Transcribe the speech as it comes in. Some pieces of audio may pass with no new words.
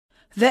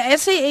The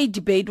SAA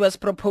debate was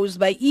proposed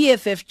by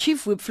EFF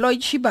Chief Whip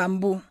Floyd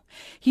Shivambu.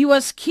 He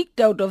was kicked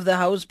out of the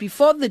House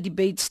before the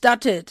debate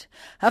started,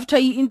 after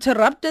he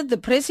interrupted the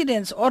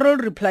President's oral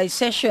reply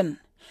session.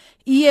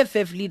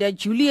 EFF leader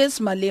Julius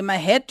Malema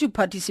had to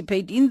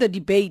participate in the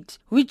debate,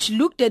 which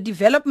looked at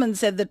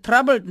developments at the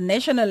troubled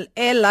national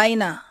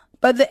airliner.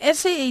 But the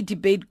SAA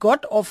debate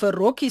got off a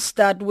rocky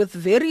start with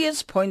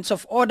various points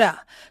of order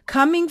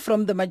coming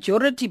from the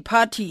majority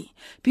party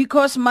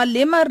because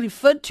Malema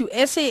referred to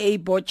SAA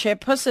board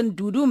chairperson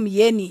Dudu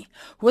Myeni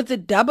with a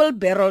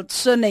double-barreled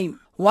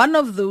surname. One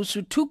of those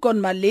who took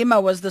on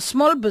Malema was the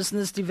Small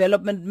Business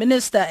Development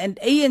Minister and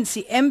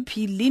ANC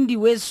MP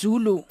Lindiwe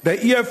Zulu. The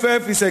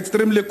EFF is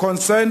extremely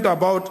concerned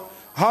about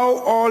how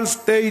all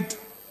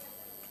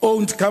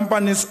state-owned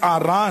companies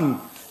are run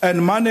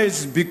and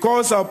managed,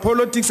 because our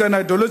politics and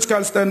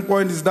ideological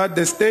standpoint is that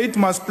the state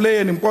must play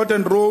an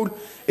important role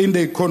in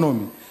the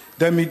economy.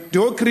 The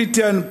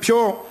mediocrity and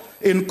pure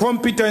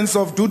incompetence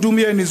of Dudu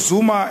Myeni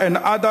Zuma and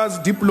others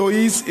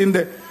deployees in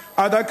the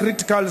other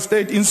critical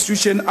state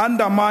institutions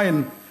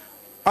undermine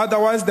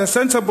otherwise the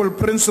sensible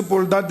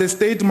principle that the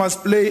state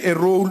must play a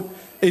role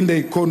in the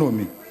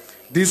economy.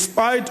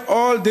 Despite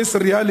all these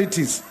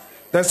realities,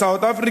 the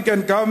South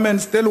African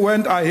government still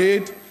went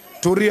ahead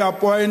to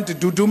reappoint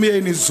Dudu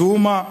Myeni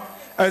Zuma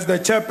as the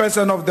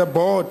chairperson of the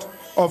board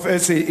of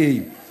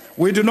SAA.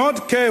 We do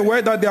not care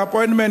whether the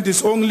appointment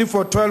is only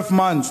for 12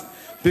 months,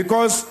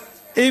 because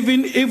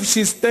even if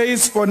she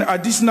stays for an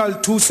additional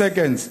 2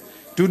 seconds,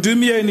 Dudu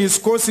Myeni is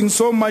causing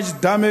so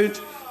much damage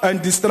and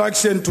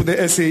destruction to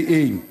the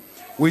SAA.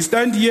 We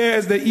stand here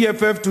as the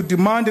EFF to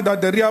demand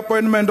that the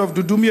reappointment of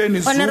Dudu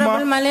Myeni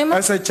Zuma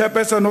as a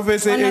chairperson of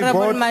SAA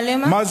board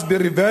must be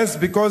reversed,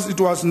 because it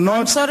was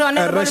not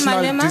a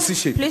rational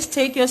decision. Please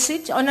take your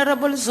seat.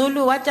 Honorable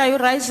Zulu, what are you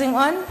rising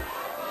on?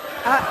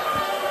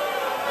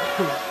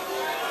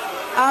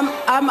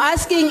 I'm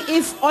asking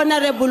if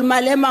Honorable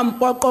Malema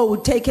Mpoko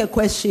would take a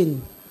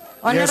question.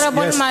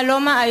 Honorable Yes.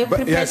 Malema, are you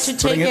prepared to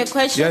take a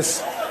question?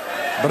 Yes,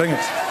 bring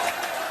it.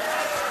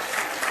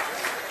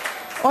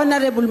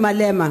 Honorable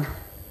Malema,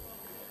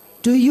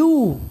 do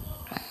you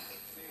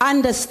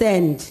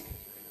understand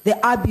the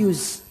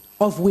abuse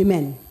of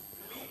women?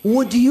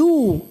 Would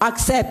you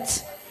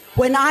accept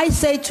when I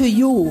say to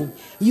you,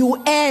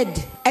 you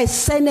add a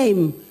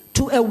surname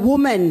to a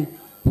woman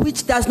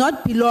which does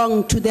not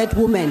belong to that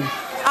woman?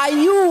 Are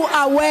you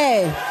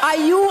aware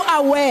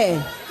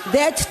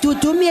that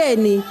Dudu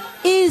Myeni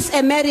is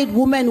a married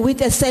woman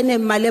with a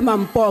surname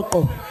Malema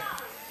Mpoko?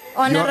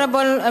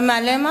 Honorable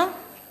Malema?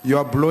 You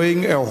are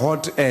blowing a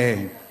hot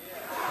air,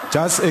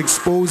 just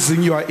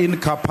exposing your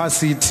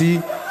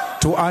incapacity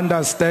to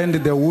understand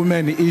the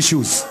women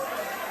issues.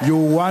 You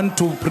want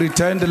to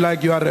pretend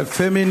like you are a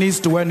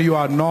feminist when you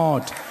are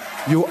not.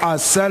 You are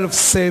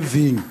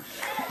self-serving.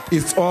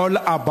 It's all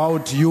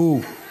about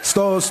you.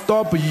 So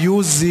stop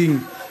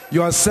using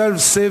your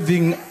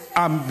self-serving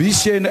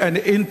ambition and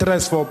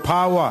interest for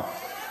power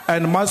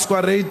and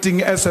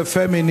masquerading as a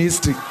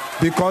feminist,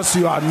 because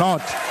you are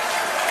not.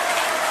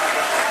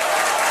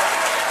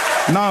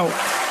 Now,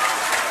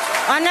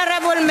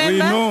 Honorable member, we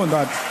know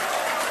that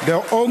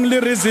the only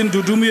reason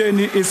Dudu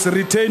Myeni is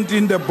retained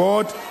in the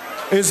board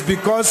is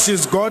because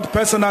she's got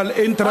personal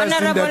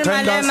interest in the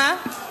tenders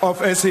of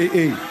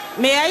SAA.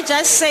 may I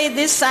just say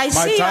this?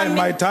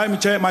 My time,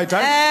 Chair, my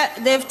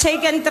time. They've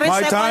taken 3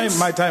 seconds.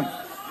 My time.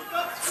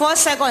 4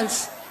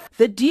 seconds.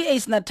 The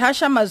DA's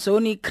Natasha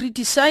Mazzoni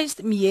criticized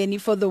Myeni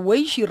for the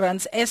way she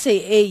runs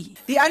SAA.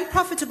 The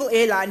unprofitable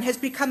airline has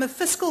become a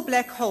fiscal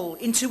black hole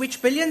into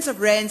which billions of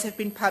rands have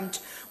been pumped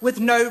with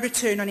no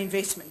return on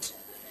investment.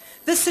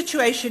 This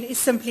situation is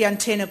simply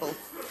untenable.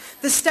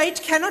 The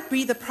state cannot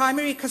be the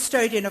primary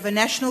custodian of a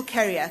national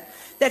carrier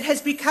that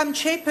has become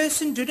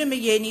Chairperson Dudu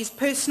Myeni's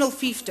personal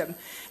fiefdom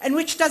and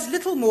which does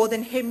little more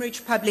than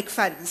hemorrhage public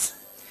funds.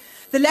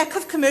 The lack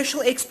of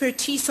commercial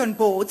expertise on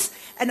boards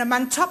and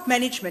among top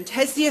management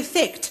has the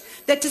effect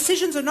that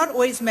decisions are not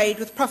always made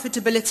with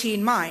profitability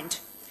in mind.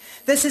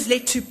 This has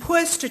led to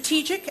poor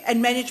strategic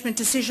and management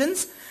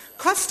decisions,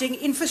 costing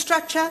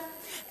infrastructure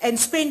and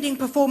spending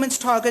performance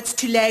targets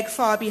to lag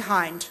far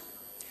behind.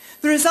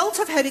 The result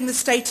of having the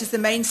state as the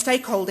main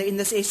stakeholder in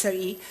this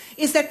SOE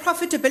is that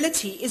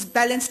profitability is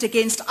balanced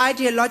against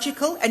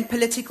ideological and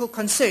political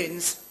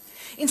concerns.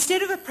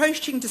 Instead of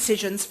approaching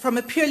decisions from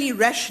a purely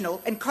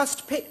rational and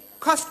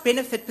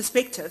cost-benefit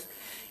perspective,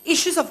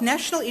 issues of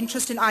national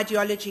interest and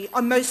ideology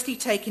are mostly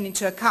taken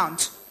into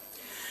account.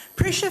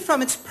 Pressure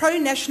from its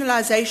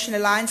pro-nationalisation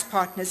alliance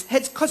partners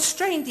has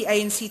constrained the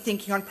ANC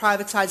thinking on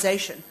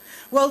privatisation,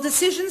 while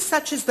decisions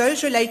such as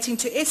those relating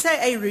to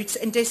SAA routes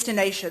and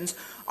destinations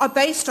are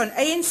based on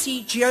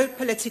ANC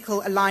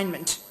geopolitical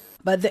alignment.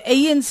 But the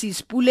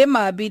ANC's Pule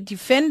Mabi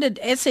defended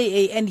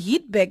SAA and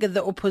hit back at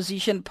the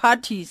opposition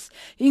parties,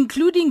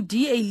 including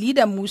DA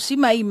leader Mmusi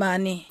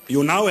Maimane.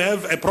 You now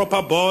have a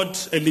proper board,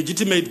 a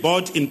legitimate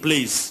board in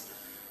place.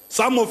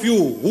 Some of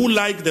you who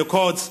like the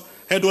courts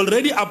had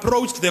already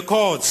approached the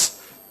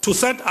courts to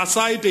set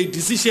aside a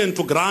decision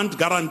to grant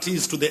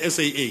guarantees to the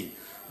SAA.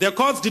 The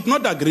courts did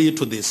not agree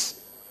to this.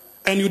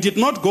 and you did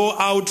not go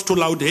out to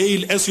loud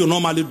hail as you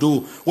normally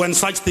do when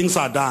such things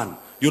are done.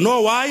 You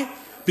know why?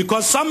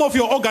 Because some of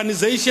your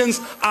organizations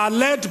are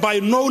led by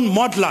known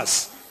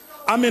modelers.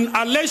 I mean,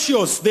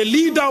 Aloysius, the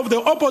leader of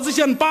the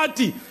opposition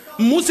party,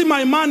 Musi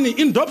Maimani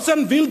in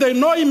Dobsonville, they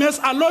know him as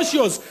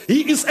Aloysius.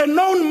 He is a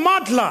known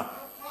modeler.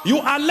 You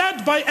are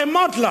led by a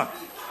modeler.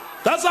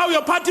 That's how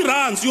your party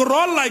runs. You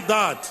roll like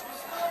that.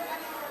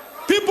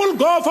 People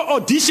go for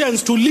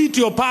auditions to lead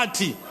your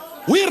party.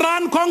 We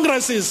run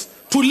congresses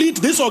to lead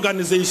this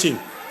organization.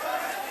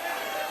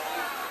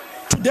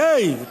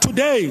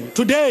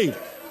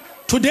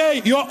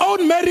 Today, your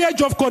own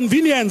marriage of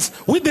convenience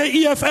with the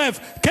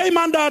EFF came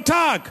under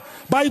attack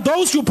by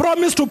those you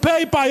promised to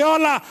pay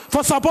payola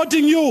for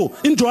supporting you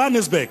in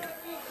Johannesburg.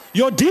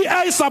 Your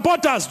DA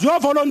supporters, your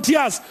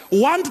volunteers,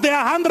 want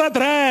their 100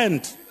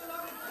 rand.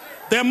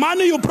 The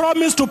money you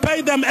promised to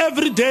pay them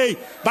every day.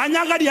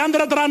 Banyaga di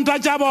 100 rand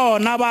tachabo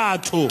na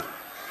batho.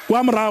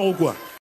 Kwa mrago kwa.